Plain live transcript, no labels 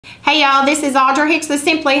Hey y'all, this is Audra Hicks, the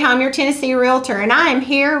Simply Home, your Tennessee Realtor, and I am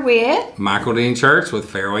here with Michael Dean Church with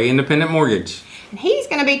Fairway Independent Mortgage. And he's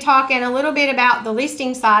going to be talking a little bit about the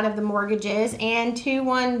listing side of the mortgages and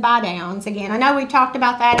 2-1 buy downs. Again, I know we talked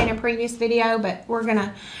about that in a previous video, but we're going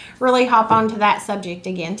to really hop onto that subject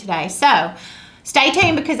again today. So stay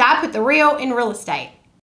tuned because I put the real in real estate.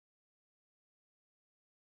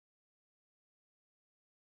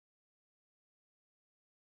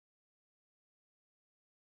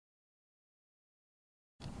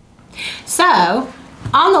 So,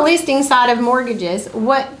 on the listing side of mortgages,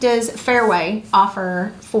 what does Fairway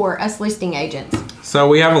offer for us listing agents? So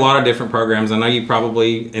we have a lot of different programs. I know you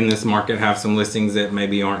probably in this market have some listings that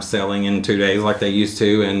maybe aren't selling in 2 days like they used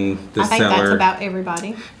to, and I think that's about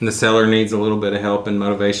everybody. And the seller needs a little bit of help and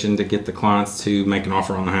motivation to get the clients to make an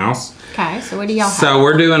offer on the house. Okay, so what do y'all have? So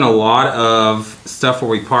we're doing a lot of stuff where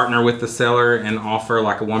we partner with the seller and offer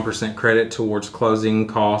like a 1% credit towards closing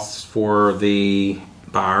costs for the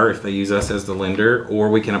buyer if they use us as the lender, or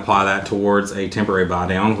we can apply that towards a temporary buy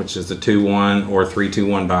down, which is a 2-1 or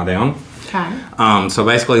 3-2-1 buy down. Okay. So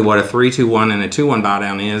basically what a 3-2-1 and a 2-1 buy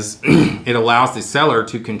down is, it allows the seller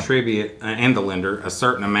to contribute and the lender a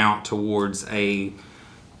certain amount towards a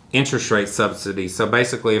interest rate subsidy. So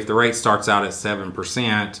basically if the rate starts out at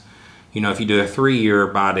 7%, you know, if you do a 3-year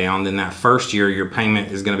buy down, then that first year your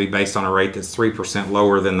payment is going to be based on a rate that's 3%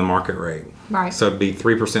 lower than the market rate. Right. So it'd be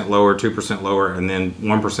 3% lower, 2% lower, and then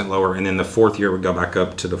 1% lower, and then the fourth year would go back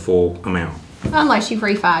up to the full amount. Unless you've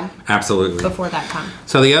refied. Absolutely. Before that time.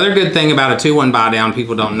 So the other good thing about a 2-1 buy down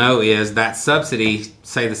people don't know is that subsidy,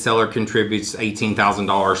 say the seller contributes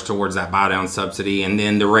 $18,000 towards that buy down subsidy, and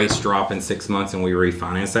then the rates drop in 6 months and we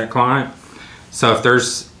refinance that client. So if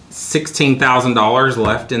there's $16,000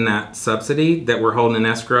 left in that subsidy that we're holding in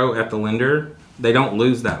escrow at the lender, they don't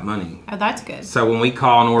lose that money. Oh, that's good. So when we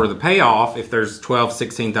call and order the payoff, if there's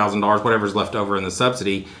 $12,000, $16,000, whatever's left over in the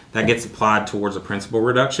subsidy, that gets applied towards a principal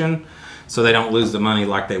reduction. So they don't lose the money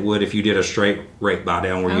like they would if you did a straight rate buy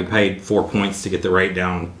down where you paid 4 points to get the rate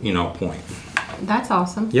down, you know, a point. That's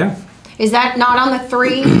awesome. Yeah. Is that not on the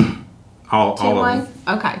 3? all 2-1? of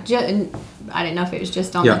them. Okay. I didn't know if it was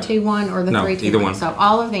just on the 2-1 or the 3-2-1. Either one. So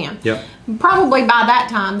all of them. Yep. Probably by that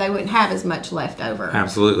time they wouldn't have as much left over.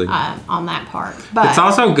 Absolutely. On that part. But it's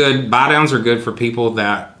also good. Buy downs are good for people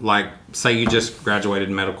that, like, say you just graduated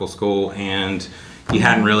medical school and you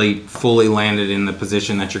hadn't really fully landed in the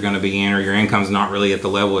position that you're going to be in, or your income's not really at the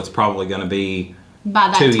level it's probably going to be by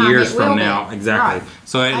that 2 time years it will from be. now. Exactly. Right.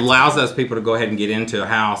 So it allows those people to go ahead and get into a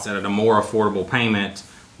house at a more affordable payment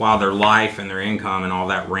while their life and their income and all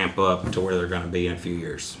that ramp up to where they're going to be in a few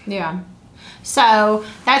years. Yeah. So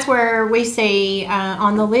that's where we see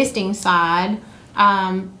on the listing side,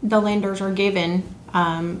 the lenders are given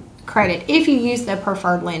credit if you use the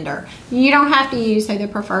preferred lender. You don't have to use who the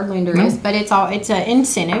preferred lender is, but it's an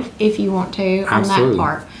incentive if you want to on that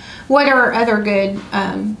part. What are other good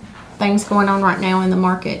things going on right now in the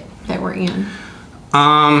market that we're in?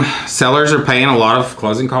 Sellers are paying a lot of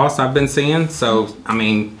closing costs, I've been seeing. So, I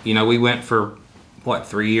mean, you know, we went for, what,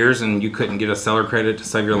 3 years and you couldn't get a seller credit to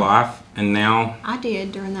save your life. And now I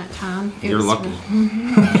did during that time. You're lucky.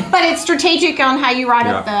 But it's strategic on how you write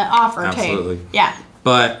up the offer, absolutely. too. Yeah.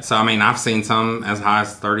 But, so, I mean, I've seen some as high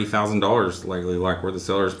as $30,000 lately, like where the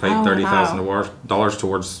sellers paid $30,000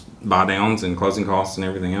 towards buy downs and closing costs and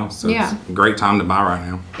everything else. So it's a great time to buy right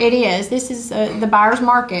now. It is. This is the buyer's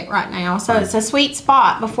market right now. So it's a sweet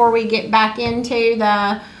spot before we get back into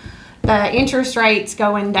the interest rates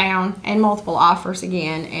going down and multiple offers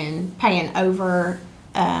again and paying over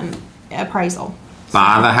appraisal.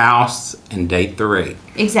 Buy the house and date the rate.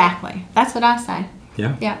 Exactly. That's what I say.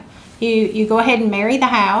 Yeah. Yeah. You go ahead and marry the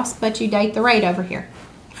house, but you date the rate over here.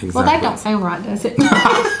 Exactly. Well, that don't sound right, does it?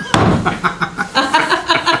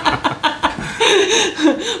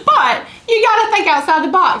 But you got to think outside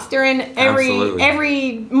the box during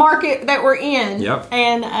every market that we're in. Yep.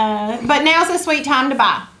 And but now's a sweet time to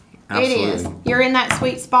buy. Absolutely. It is. You're in that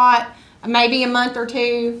sweet spot, maybe a month or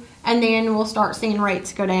two, and then we'll start seeing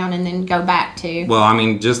rates go down and then go back to. Well, I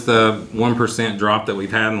mean, just the 1% drop that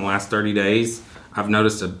we've had in the last 30 days, I've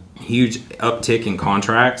noticed a huge uptick in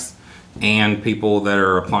contracts and people that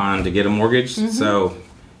are applying to get a mortgage. So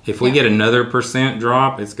if we get another %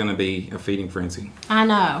 drop, it's going to be a feeding frenzy. I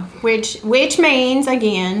know, which means,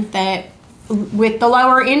 again, that with the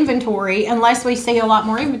lower inventory, unless we see a lot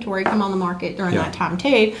more inventory come on the market during that time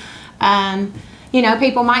too, you know,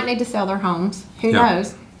 people might need to sell their homes. Who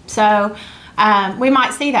knows? So we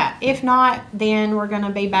might see that. If not, then we're going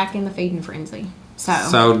to be back in the feeding frenzy.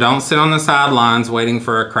 So don't sit on the sidelines waiting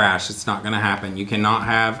for a crash. It's not going to happen. You cannot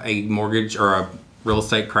have a mortgage or a real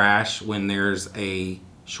estate crash when there's a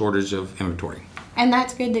shortage of inventory. And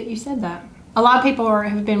that's good that you said that. A lot of people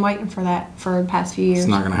have been waiting for that for the past few years. It's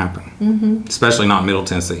not going to happen. Especially not Middle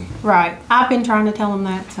Tennessee. Right. I've been trying to tell them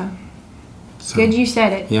that, so good you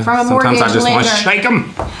said it. Yeah, From a mortgage sometimes I just want lender. to shake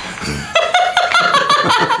them.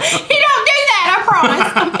 You don't do that, I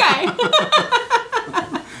promise. Okay.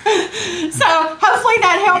 So hopefully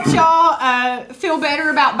that helps y'all feel better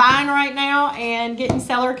about buying right now and getting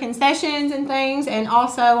seller concessions and things. And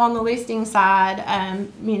also on the listing side,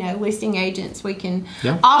 listing agents, we can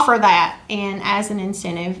offer that and as an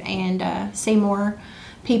incentive and see more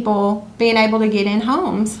people being able to get in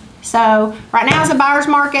homes. So right now is a buyer's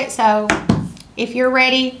market. So if you're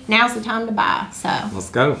ready, now's the time to buy. So let's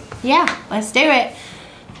go. Yeah, let's do it.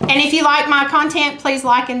 And if you like my content, please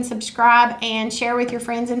like and subscribe and share with your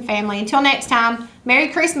friends and family. Until next time, Merry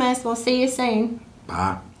Christmas. We'll see you soon.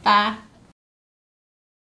 Bye. Bye.